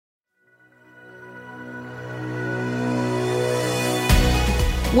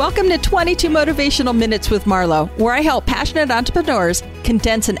Welcome to 22 Motivational Minutes with Marlo, where I help passionate entrepreneurs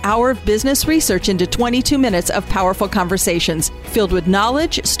condense an hour of business research into 22 minutes of powerful conversations filled with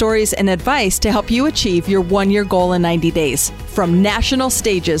knowledge, stories, and advice to help you achieve your one-year goal in 90 days. From national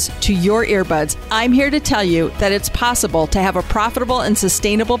stages to your earbuds, I'm here to tell you that it's possible to have a profitable and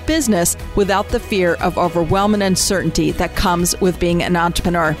sustainable business without the fear of overwhelm and uncertainty that comes with being an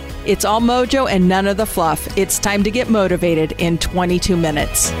entrepreneur. It's all mojo and none of the fluff. It's time to get motivated in 22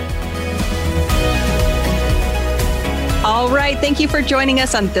 minutes. All right. Thank you for joining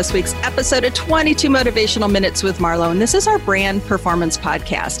us on this week's episode of 22 Motivational Minutes with Marlo. And this is our brand performance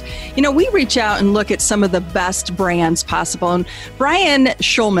podcast. You know, we reach out and look at some of the best brands possible. And Brian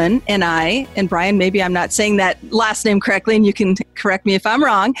Schulman and Brian, maybe I'm not saying that last name correctly, and you can correct me if I'm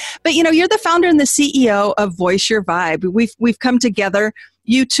wrong. But, you know, you're the founder and the CEO of Voice Your Vibe. We've come together.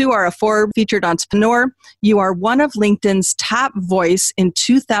 You too are a Forbes featured entrepreneur. You are one of LinkedIn's top voice in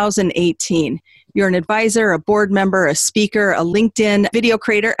 2018. You're an advisor, a board member, a speaker, a LinkedIn video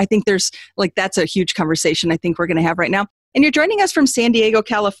creator. I think that's a huge conversation I think we're going to have right now. And you're joining us from San Diego,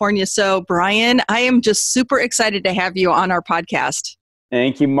 California. So Brian, I am just super excited to have you on our podcast.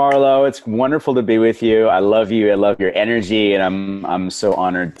 Thank you, Marlo. It's wonderful to be with you. I love you. I love your energy. And I'm so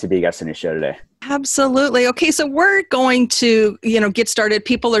honored to be a guest on your show today. Absolutely. Okay, so we're going to, get started.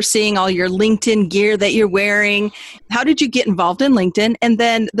 People are seeing all your LinkedIn gear that you're wearing. How did you get involved in LinkedIn? And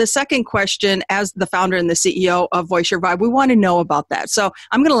then the second question, as the founder and the CEO of Voice Your Vibe, we want to know about that. So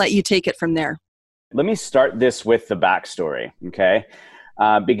I'm going to let you take it from there. Let me start this with the backstory, okay?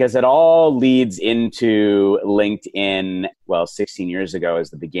 Because it all leads into LinkedIn, 16 years ago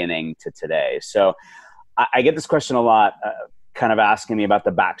is the beginning to today. So I get this question a lot, kind of asking me about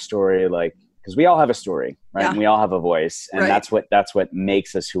the backstory, because we all have a story, right? Yeah. And we all have a voice, and right. that's what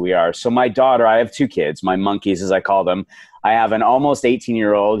makes us who we are. So my daughter, I have two kids, my monkeys, as I call them. I have an almost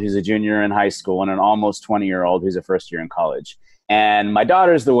 18-year-old who's a junior in high school and an almost 20-year-old who's a first year in college. And my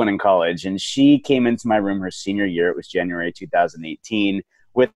daughter's the one in college, and she came into my room her senior year. It was January 2018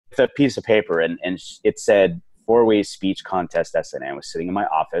 with a piece of paper, and it said 4-way speech contest essay. I was sitting in my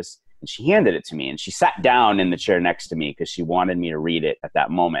office. And she handed it to me, and she sat down in the chair next to me because she wanted me to read it at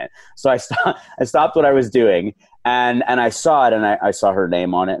that moment. So I stopped what I was doing, and I saw it, and I saw her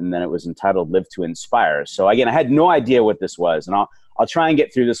name on it, and then it was entitled Live to Inspire. So again, I had no idea what this was, and I'll try and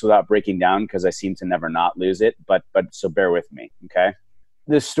get through this without breaking down because I seem to never not lose it, but so bear with me, okay?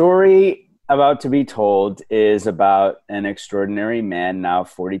 The story about to be told is about an extraordinary man, now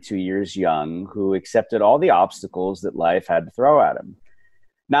 42 years young, who accepted all the obstacles that life had to throw at him.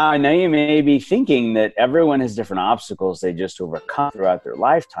 Now, I know you may be thinking that everyone has different obstacles they just overcome throughout their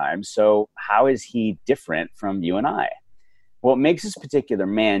lifetime. So how is he different from you and I? What makes this particular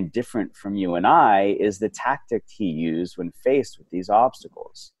man different from you and I is the tactic he used when faced with these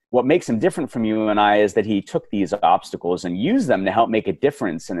obstacles. What makes him different from you and I is that he took these obstacles and used them to help make a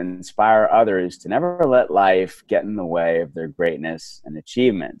difference and inspire others to never let life get in the way of their greatness and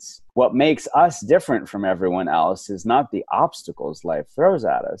achievements. What makes us different from everyone else is not the obstacles life throws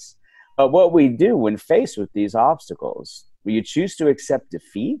at us, but what we do when faced with these obstacles. Will you choose to accept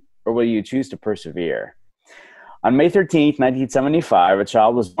defeat, or will you choose to persevere? On May 13th, 1975, a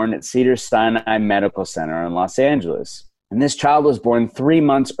child was born at Cedars-Sinai Medical Center in Los Angeles. And this child was born 3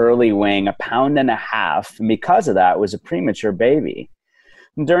 months early, weighing 1.5 pounds, and because of that, was a premature baby.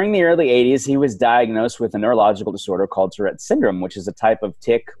 And during the early 80s, he was diagnosed with a neurological disorder called Tourette's syndrome, which is a type of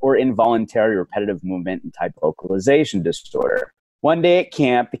tic or involuntary repetitive movement and type localization disorder. One day at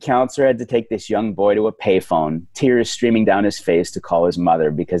camp, the counselor had to take this young boy to a payphone, tears streaming down his face to call his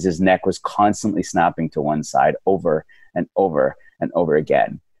mother because his neck was constantly snapping to one side over and over and over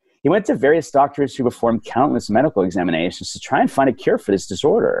again. He went to various doctors who performed countless medical examinations to try and find a cure for this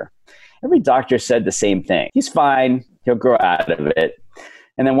disorder. Every doctor said the same thing. He's fine. He'll grow out of it.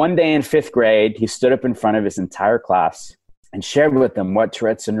 And then one day in 5th grade, he stood up in front of his entire class and shared with them what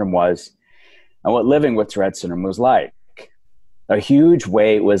Tourette's syndrome was and what living with Tourette's syndrome was like. A huge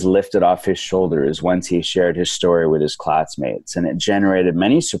weight was lifted off his shoulders once he shared his story with his classmates, and it generated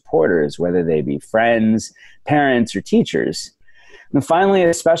many supporters, whether they be friends, parents, or teachers. And finally,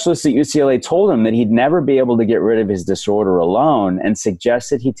 a specialist at UCLA told him that he'd never be able to get rid of his disorder alone and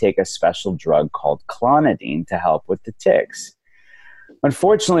suggested he take a special drug called clonidine to help with the tics.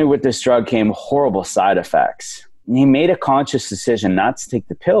 Unfortunately, with this drug came horrible side effects. And he made a conscious decision not to take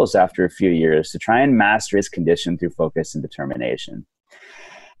the pills after a few years to try and master his condition through focus and determination.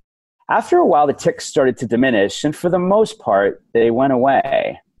 After a while, the tics started to diminish, and for the most part, they went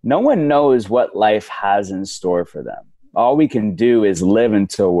away. No one knows what life has in store for them. All we can do is live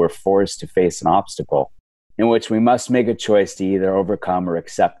until we're forced to face an obstacle. in which we must make a choice to either overcome or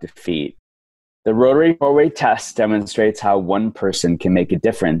accept defeat. The Rotary 4-Way Test demonstrates how one person can make a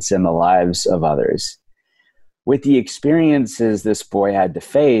difference in the lives of others. With the experiences this boy had to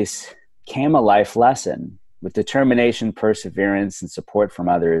face came a life lesson. With determination, perseverance, and support from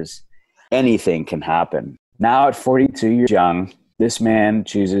others, anything can happen. Now at 42 years young, this man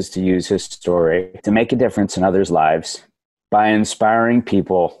chooses to use his story to make a difference in others' lives by inspiring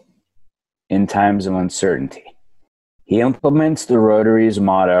people in times of uncertainty. He implements the Rotary's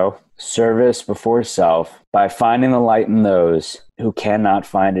motto, service before self, by finding the light in those who cannot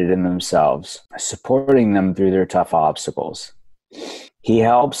find it in themselves, supporting them through their tough obstacles. He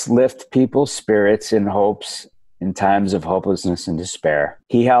helps lift people's spirits and hopes in times of hopelessness and despair.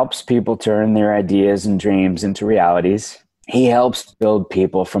 He helps people turn their ideas and dreams into realities. He helps build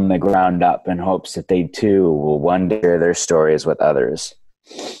people from the ground up in hopes that they too will one day share their stories with others.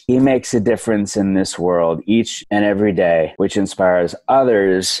 He makes a difference in this world each and every day, which inspires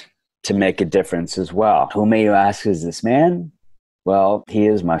others to make a difference as well. Who, may you ask, is this man? Well, he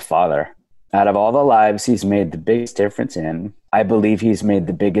is my father. Out of all the lives he's made the biggest difference in, I believe he's made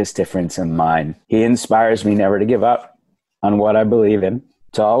the biggest difference in mine. He inspires me never to give up on what I believe in,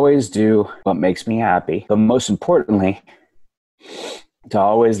 to always do what makes me happy, but most importantly, to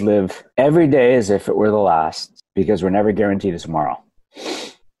always live every day as if it were the last, because we're never guaranteed a tomorrow.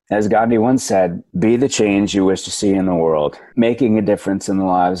 As Gandhi once said, be the change you wish to see in the world. Making a difference in the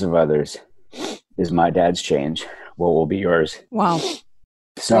lives of others is my dad's change. What will be yours? Wow.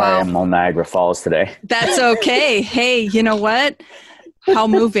 Sorry, wow. I'm on Niagara Falls today. That's okay. Hey, you know what? How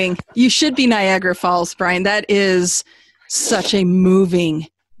moving. You should be Niagara Falls, Brian. That is such a moving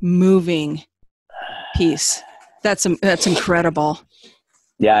piece. That's incredible.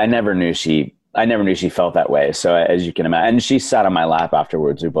 Yeah, I never knew she felt that way. So as you can imagine, and she sat on my lap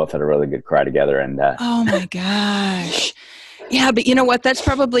afterwards. We both had a really good cry together. And oh my gosh. Yeah, but you know what? That's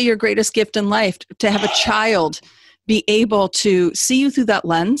probably your greatest gift in life, to have a child be able to see you through that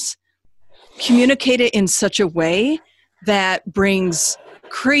lens, communicate it in such a way that brings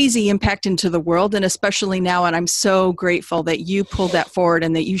crazy impact into the world, and especially now. And I'm so grateful that you pulled that forward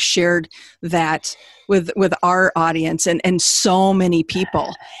and that you shared that with our audience and so many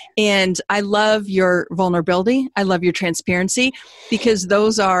people. And I love your vulnerability. I love your transparency, because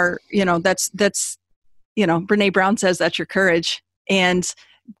those are, that's Brene Brown says that's your courage. And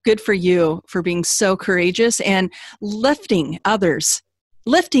good for you for being so courageous and lifting others.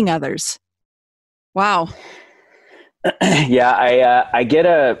 Wow. Yeah, I get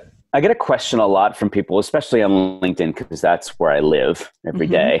a question a lot from people, especially on LinkedIn, because that's where I live every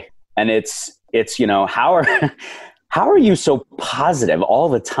day. And it's how are you so positive all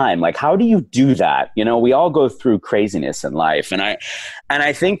the time? Like, how do you do that? We all go through craziness in life. And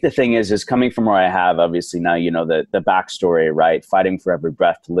I think the thing is coming from where I have, obviously now, the backstory, right? Fighting for every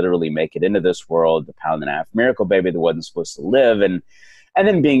breath to literally make it into this world, the pound and a half miracle baby that wasn't supposed to live. And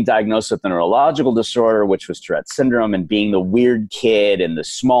then being diagnosed with a neurological disorder, which was Tourette's syndrome, and being the weird kid and the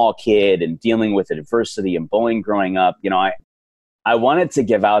small kid and dealing with adversity and bullying growing up. I wanted to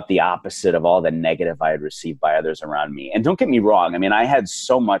give out the opposite of all the negative I had received by others around me. And don't get me wrong. I mean, I had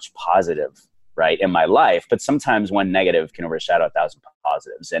so much positive, right, in my life, but sometimes one negative can overshadow 1,000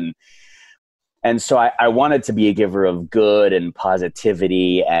 positives. And so I wanted to be a giver of good and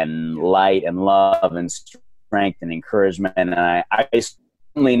positivity and light and love and strength and encouragement. And I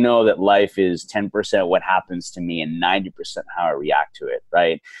certainly know that life is 10% what happens to me and 90% how I react to it,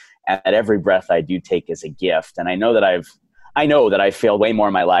 right? And that every breath I do take is a gift. And I know that I've failed way more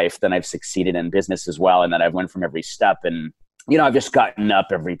in my life than I've succeeded in business as well. And that I've learned from every step. And, I've just gotten up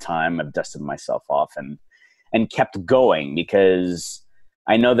every time. I've dusted myself off and kept going, because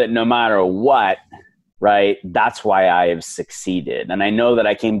I know that no matter what, right, that's why I have succeeded. And I know that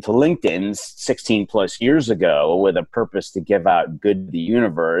I came to LinkedIn 16 plus years ago with a purpose to give out good to the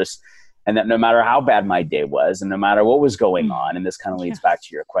universe. And that no matter how bad my day was and no matter what was going on, and this kind of leads back to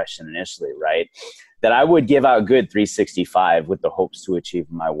your question initially, right? That I would give out good 365 with the hopes to achieve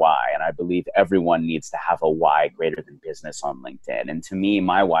my why. And I believe everyone needs to have a why greater than business on LinkedIn. And to me,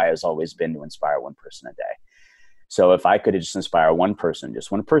 my why has always been to inspire one person a day. So if I could just inspire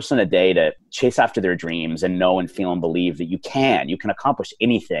just one person a day to chase after their dreams and know and feel and believe that you can accomplish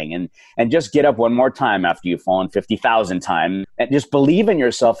anything, and just get up one more time after you've fallen 50,000 times, and just believe in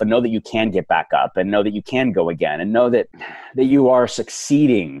yourself and know that you can get back up and know that you can go again and know that you are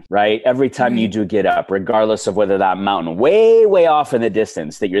succeeding, right? Every time you do get up, regardless of whether that mountain way, way off in the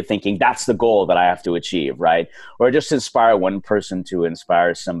distance that you're thinking that's the goal that I have to achieve, right? Or just inspire one person to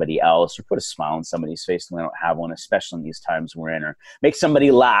inspire somebody else, or put a smile on somebody's face when they don't have one, a especially in these times we're in, or make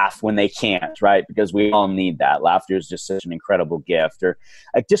somebody laugh when they can't, right? Because we all need that. Laughter is just such an incredible gift. Or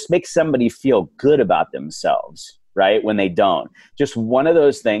just make somebody feel good about themselves, right? When they don't. Just one of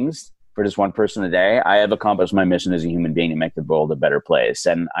those things for just one person a day, I have accomplished my mission as a human being to make the world a better place.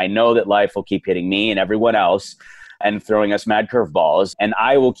 And I know that life will keep hitting me and everyone else and throwing us mad curveballs. And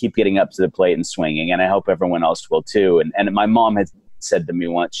I will keep getting up to the plate and swinging. And I hope everyone else will too. And my mom had said to me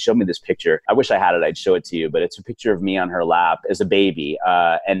once, show me this picture. I wish I had it. I'd show it to you. But it's a picture of me on her lap as a baby.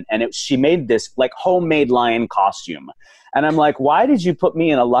 She made this like homemade lion costume. And I'm like, why did you put me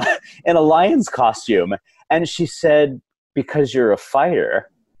in a lion's costume? And she said, because you're a fighter.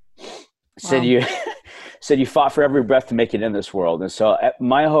 Said you fought for every breath to make it in this world. And so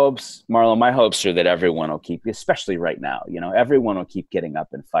my hopes, Marlo, my hopes are that everyone will keep, especially right now, everyone will keep getting up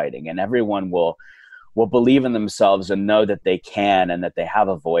and fighting, and everyone will believe in themselves and know that they can, and that they have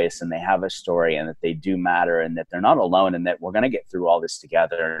a voice and they have a story, and that they do matter, and that they're not alone, and that we're going to get through all this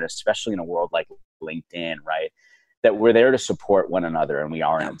together. And especially in a world like LinkedIn, right? That we're there to support one another, and we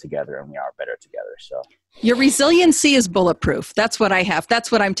are in it together, and we are better together. So your resiliency is bulletproof. That's what I have.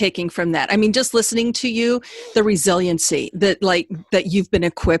 That's what I'm taking from that. I mean, just listening to you, the resiliency that you've been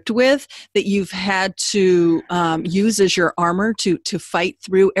equipped with, that you've had to use as your armor to fight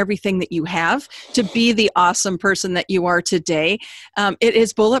through everything that you have to be the awesome person that you are today. It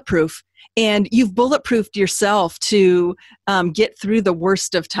is bulletproof. And you've bulletproofed yourself to get through the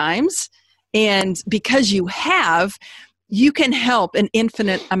worst of times. And because you can help an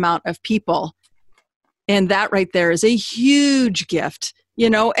infinite amount of people. And that right there is a huge gift,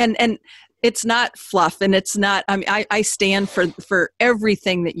 and it's not fluff, and it's not, I mean, I stand for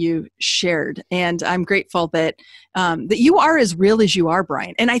everything that you shared. And I'm grateful that you are as real as you are,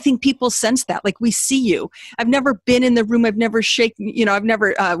 Brian. And I think people sense that, like we see you. I've never been in the room. I've never shaken,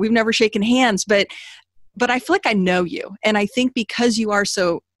 we've never shaken hands, but I feel like I know you. And I think because you are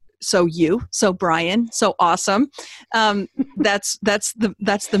so Brian, so awesome. That's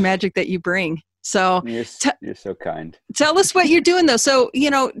the magic that you bring. So you're so kind. Tell us what you're doing though. So,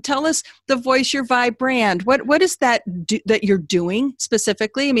 tell us the Voice Your Vibe brand. What is that that you're doing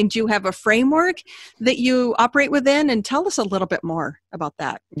specifically? I mean, do you have a framework that you operate within? And tell us a little bit more about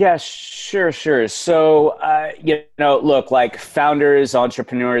that. Yeah, sure. So, look, like founders,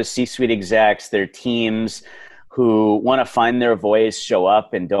 entrepreneurs, C-suite execs, their teams who want to find their voice, show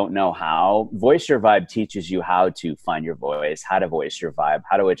up, and don't know how. Voice Your Vibe teaches you how to find your voice, how to voice your vibe,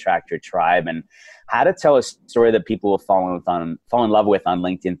 how to attract your tribe, and how to tell a story that people will fall in love with on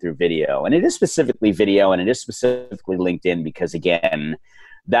LinkedIn through video. And it is specifically video, and it is specifically LinkedIn because, again,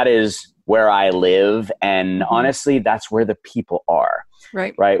 that is where I live. And honestly, that's where the people are.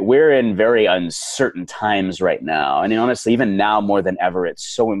 Right. We're in very uncertain times right now. And honestly, even now more than ever, it's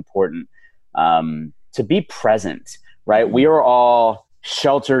so important to be present, right? We are all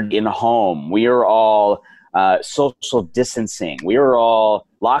sheltered in home. We are all social distancing. We are all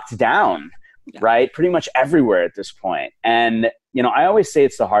locked down, right? Pretty much everywhere at this point. And, I always say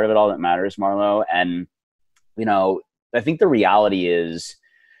it's the heart of it all that matters, Marlo. And, I think the reality is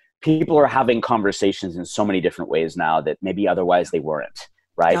people are having conversations in so many different ways now that maybe otherwise they weren't,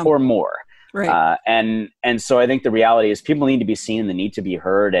 right? Or more. Right. And so I think the reality is people need to be seen, they need to be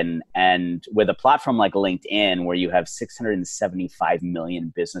heard. And with a platform like LinkedIn, where you have 675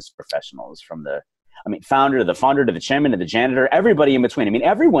 million business professionals from the founder to the chairman to the janitor, everybody in between. I mean,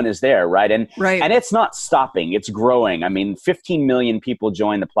 everyone is there, right? And it's not stopping, it's growing. 15 million people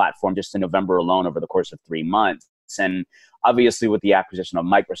joined the platform just in November alone over the course of 3 months. And obviously with the acquisition of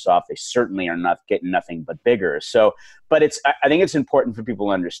Microsoft, they certainly are not getting nothing but bigger. So, but I think it's important for people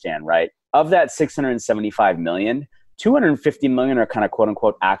to understand, right? Of that 675 million, 250 million are kind of quote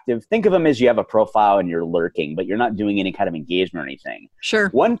unquote active. Think of them as you have a profile and you're lurking, but you're not doing any kind of engagement or anything. Sure.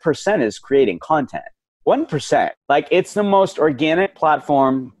 1% is creating content. 1%. Like, it's the most organic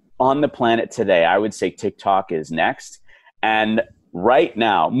platform on the planet today. I would say TikTok is next. And right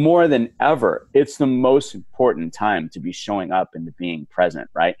now, more than ever, it's the most important time to be showing up and to being present,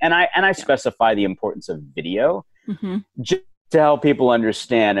 right? And I specify the importance of video just to help people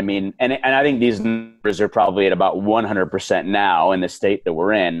understand. And I think these numbers are probably at about 100% now in the state that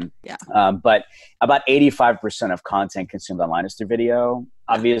we're in. Yeah. But about 85% of content consumed online is through video.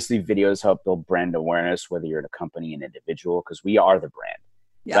 Obviously, videos help build brand awareness, whether you're at a company, an individual, because we are the brand.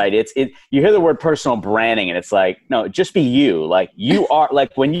 Yeah. Right. You hear the word personal branding and it's like, no, just be you. Like, you are,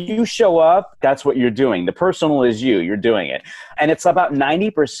 like, when you show up, that's what you're doing. The personal is you're doing it. And it's about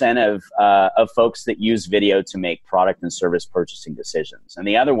 90% of folks that use video to make product and service purchasing decisions. And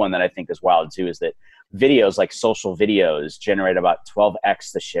the other one that I think is wild too is that videos, like social videos, generate about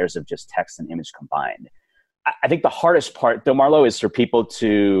 12x the shares of just text and image combined. I think the hardest part, though, Marlo, is for people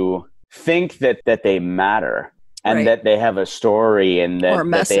to think that they matter and Right. that they have a story and Or a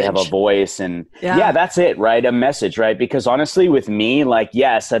that they have a message. voice. And Yeah. that's it, right? A message, right? Because honestly, with me, like,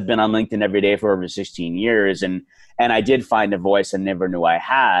 yes, I've been on LinkedIn every day for over 16 years and I did find a voice I never knew I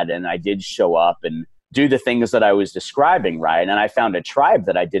had. And I did show up and do the things that I was describing, right? And I found a tribe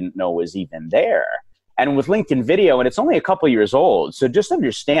that I didn't know was even there. And with LinkedIn Video, and it's only a couple years old, so just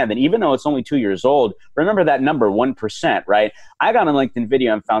understand that even though it's only 2 years old, remember that number, 1%, right? I got on LinkedIn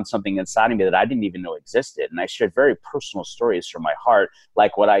Video and found something inside of me that I didn't even know existed. And I shared very personal stories from my heart,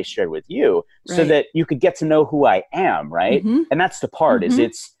 like what I shared with you, so Right. that you could get to know who I am, right? Mhm. And that's the part, is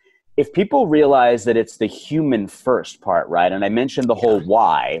Mhm. if people realize that it's the human first part, right? And I mentioned the whole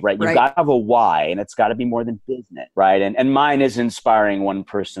why, right? You've Right. got to have a why, and it's got to be more than business, right? And mine is inspiring one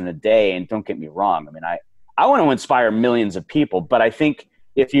person a day. And don't get me wrong. I mean, I want to inspire millions of people, but I think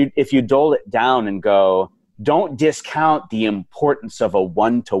if you dole it down and go, don't discount the importance of a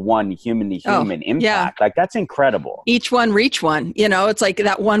one-to-one, human-to-human impact. Like, that's incredible. Each one reach one. It's like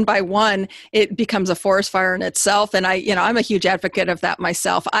that one by one, it becomes a forest fire in itself. And I'm a huge advocate of that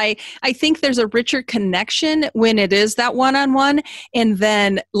myself. I think there's a richer connection when it is that one-on-one. And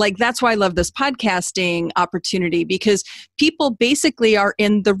then, like, that's why I love this podcasting opportunity, because people basically are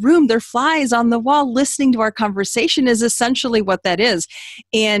in the room. They're flies on the wall listening to our conversation is essentially what that is.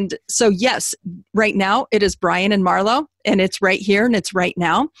 And so, yes, right now it is Brian and Marlo, and it's right here and it's right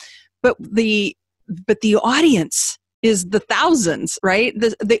now. But the audience is the thousands, right?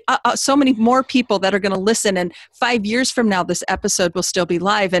 So many more people that are going to listen, and 5 years from now, this episode will still be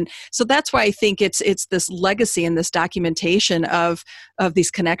live. And so that's why I think it's this legacy and this documentation of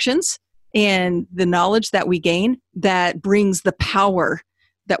these connections and the knowledge that we gain that brings the power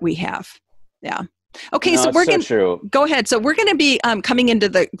that we have. Yeah. Okay, so we're going to go ahead. So we're going to be coming into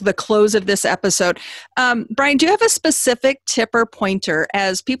the close of this episode. Brian, do you have a specific tip or pointer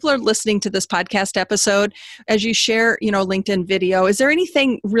as people are listening to this podcast episode, as you share, LinkedIn Video? Is there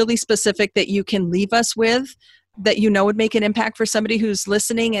anything really specific that you can leave us with that would make an impact for somebody who's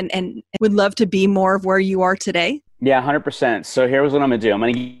listening and would love to be more of where you are today? Yeah, 100%. So here's what I'm going to do. I'm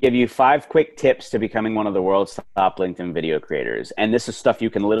going to give you 5 quick tips to becoming one of the world's top LinkedIn video creators. And this is stuff you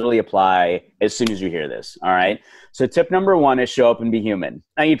can literally apply as soon as you hear this. All right. So tip number 1 is show up and be human.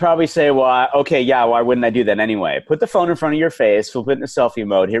 Now you'd probably say, well, okay, yeah, why wouldn't I do that anyway? Put the phone in front of your face, flip it into selfie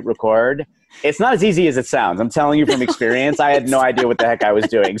mode, hit record. It's not as easy as it sounds. I'm telling you from experience. I had no idea what the heck I was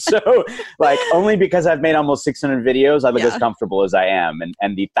doing. So, like, only because I've made almost 600 videos, I look as comfortable as I am,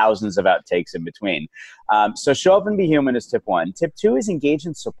 and the thousands of outtakes in between. So show up and be human is tip 1. Tip 2 is engage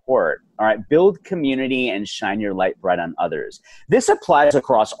in support. All right, build community and shine your light bright on others. This applies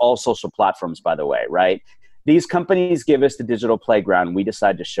across all social platforms, by the way, right? These companies give us the digital playground. We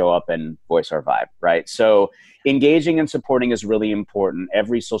decide to show up and voice our vibe, right? So engaging and supporting is really important.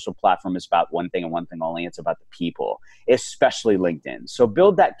 Every social platform is about one thing and one thing only. It's about the people, especially LinkedIn. So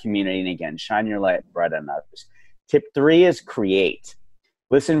build that community, and again, shine your light bright on others. Tip 3 is create.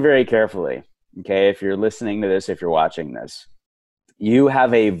 Listen very carefully, okay? If you're listening to this, if you're watching this, you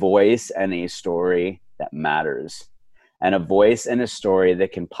have a voice and a story that matters, and a voice and a story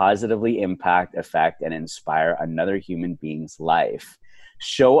that can positively impact, affect, and inspire another human being's life.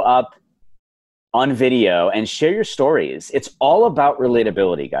 Show up on video and share your stories. It's all about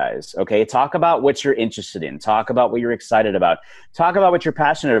relatability, guys. Okay. Talk about what you're interested in. Talk about what you're excited about. Talk about what you're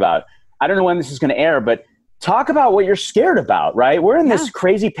passionate about. I don't know when this is going to air, but talk about what you're scared about, right? We're in this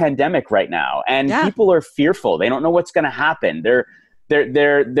crazy pandemic right now, and people are fearful. They don't know what's going to happen.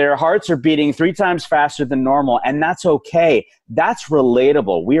 Their hearts are beating 3 times faster than normal, and that's okay. That's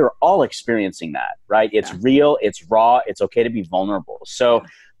relatable. We are all experiencing that, right? It's real. It's raw. It's okay to be vulnerable. So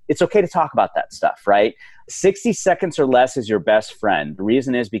it's okay to talk about that stuff, right? 60 seconds or less is your best friend. The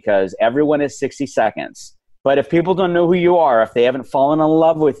reason is because everyone is 60 seconds. But if people don't know who you are, if they haven't fallen in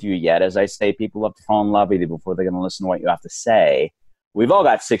love with you yet, as I say, people have to fall in love with you before they're going to listen to what you have to say. We've all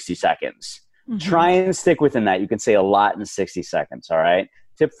got 60 seconds. Mm-hmm. Try and stick within that. You can say a lot in 60 seconds, all right?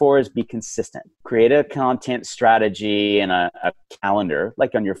 Tip 4 is be consistent. Create a content strategy and a calendar,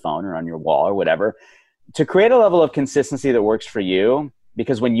 like on your phone or on your wall or whatever, to create a level of consistency that works for you.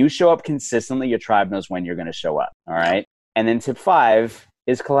 Because when you show up consistently, your tribe knows when you're going to show up, all right? And then tip 5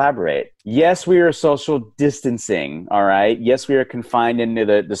 is collaborate. Yes, we are social distancing, all right? Yes, we are confined into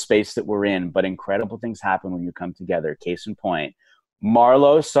the space that we're in, but incredible things happen when you come together. Case in point,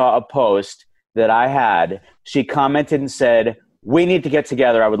 Marlo saw a post that I had. She commented and said, we need to get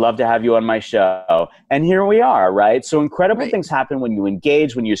together. I would love to have you on my show. And here we are, right? So incredible things happen when you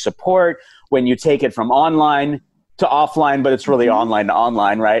engage, when you support, when you take it from online to offline, but it's really online to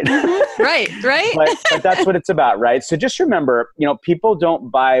online, right? Right. But that's what it's about, right? So just remember, people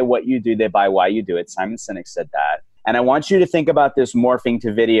don't buy what you do, they buy why you do it. Simon Sinek said that. And I want you to think about this morphing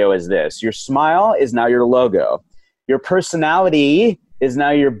to video as this. Your smile is now your logo. Your personality is now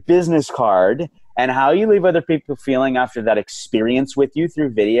your business card. And how you leave other people feeling after that experience with you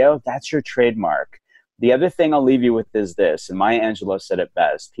through video, that's your trademark. The other thing I'll leave you with is this, and Maya Angelou said it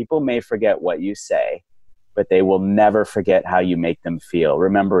best: people may forget what you say, but they will never forget how you make them feel.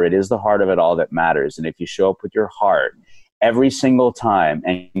 Remember, it is the heart of it all that matters. And if you show up with your heart every single time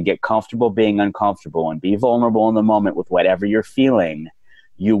and get comfortable being uncomfortable and be vulnerable in the moment with whatever you're feeling,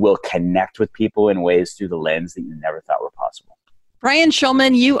 you will connect with people in ways through the lens that you never thought were possible. Brian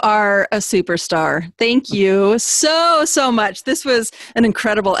Shulman, you are a superstar. Thank you so much. This was an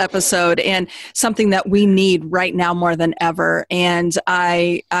incredible episode and something that we need right now more than ever. And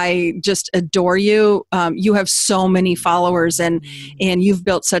I just adore you. You have so many followers and you've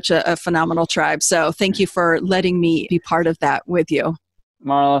built such a phenomenal tribe. So thank you for letting me be part of that with you.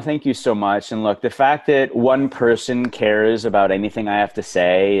 Marla, thank you so much. And look, the fact that one person cares about anything I have to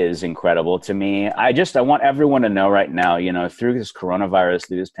say is incredible to me. I want everyone to know right now, through this coronavirus,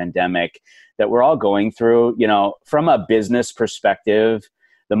 through this pandemic that we're all going through, from a business perspective,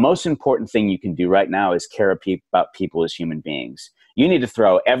 the most important thing you can do right now is care about people as human beings. You need to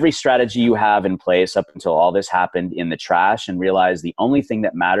throw every strategy you have in place up until all this happened in the trash and realize the only thing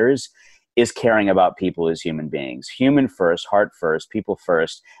that matters is caring about people as human beings. Human first, heart first, people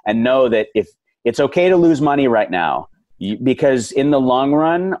first, and know that if it's okay to lose money right now, because in the long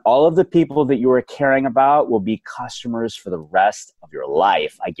run, all of the people that you are caring about will be customers for the rest of your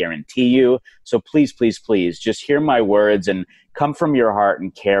life. I guarantee you. So please, please, please just hear my words and come from your heart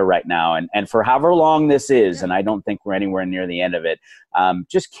and care right now. And for however long this is, and I don't think we're anywhere near the end of it,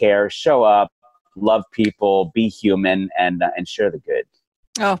 just care, show up, love people, be human, and share the good.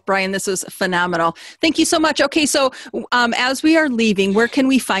 Oh, Brian, this was phenomenal. Thank you so much. Okay, so as we are leaving, where can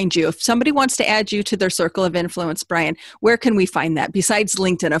we find you? If somebody wants to add you to their circle of influence, Brian, where can we find that? Besides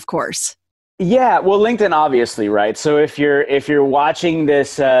LinkedIn, of course. Yeah, well, LinkedIn, obviously, right? So if you're watching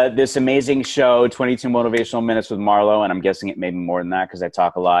this amazing show, 22 Motivational Minutes with Marlo, and I'm guessing it may be more than that because I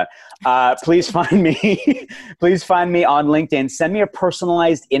talk a lot, please find me. Please find me on LinkedIn. Send me a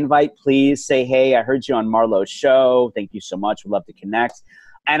personalized invite, please. Say, hey, I heard you on Marlo's show. Thank you so much. We'd love to connect.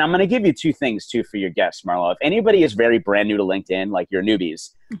 And I'm going to give you two things, too, for your guests, Marlo. If anybody is very brand new to LinkedIn, like you're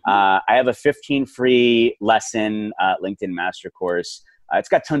newbies, I have a 15 free lesson LinkedIn master course. It's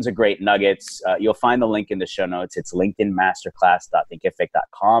got tons of great nuggets. You'll find the link in the show notes. It's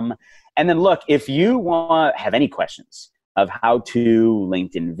linkedinmasterclass.thinkific.com. And then look, if you have any questions of how to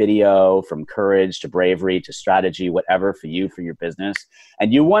LinkedIn video, from courage to bravery to strategy, whatever for you, for your business,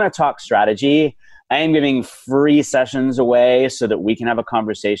 and you want to talk strategy, I am giving free sessions away so that we can have a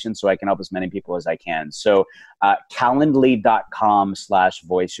conversation so I can help as many people as I can. So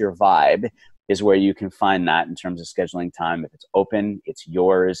calendly.com/voiceyourvibe is where you can find that in terms of scheduling time. If it's open, it's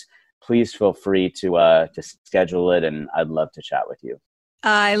yours. Please feel free to schedule it, and I'd love to chat with you.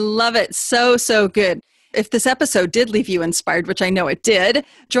 I love it. So good. If this episode did leave you inspired, which I know it did,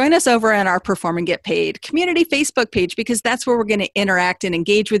 join us over on our Perform and Get Paid community Facebook page, because that's where we're going to interact and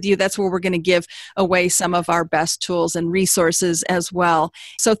engage with you. That's where we're going to give away some of our best tools and resources as well.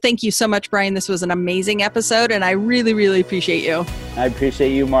 So thank you so much, Brian. This was an amazing episode, and I really, really appreciate you. I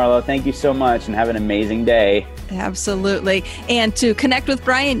appreciate you, Marlo. Thank you so much, and have an amazing day. Absolutely. And to connect with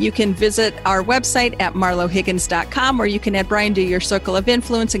Brian, you can visit our website at marlohiggins.com, or you can add Brian to your circle of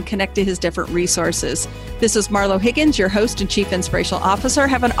influence and connect to his different resources. This is Marlo Higgins, your host and Chief Inspirational Officer.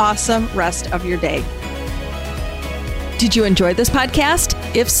 Have an awesome rest of your day. Did you enjoy this podcast?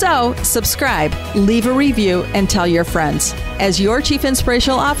 If so, subscribe, leave a review, and tell your friends. As your Chief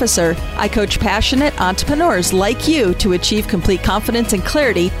Inspirational Officer, I coach passionate entrepreneurs like you to achieve complete confidence and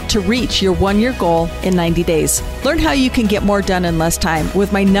clarity to reach your one-year goal in 90 days. Learn how you can get more done in less time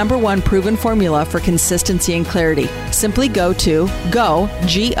with my #1 proven formula for consistency and clarity. Simply go to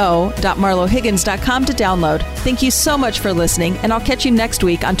go.marlohiggins.com to download. Thank you so much for listening, and I'll catch you next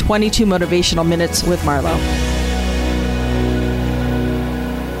week on 22 Motivational Minutes with Marlo.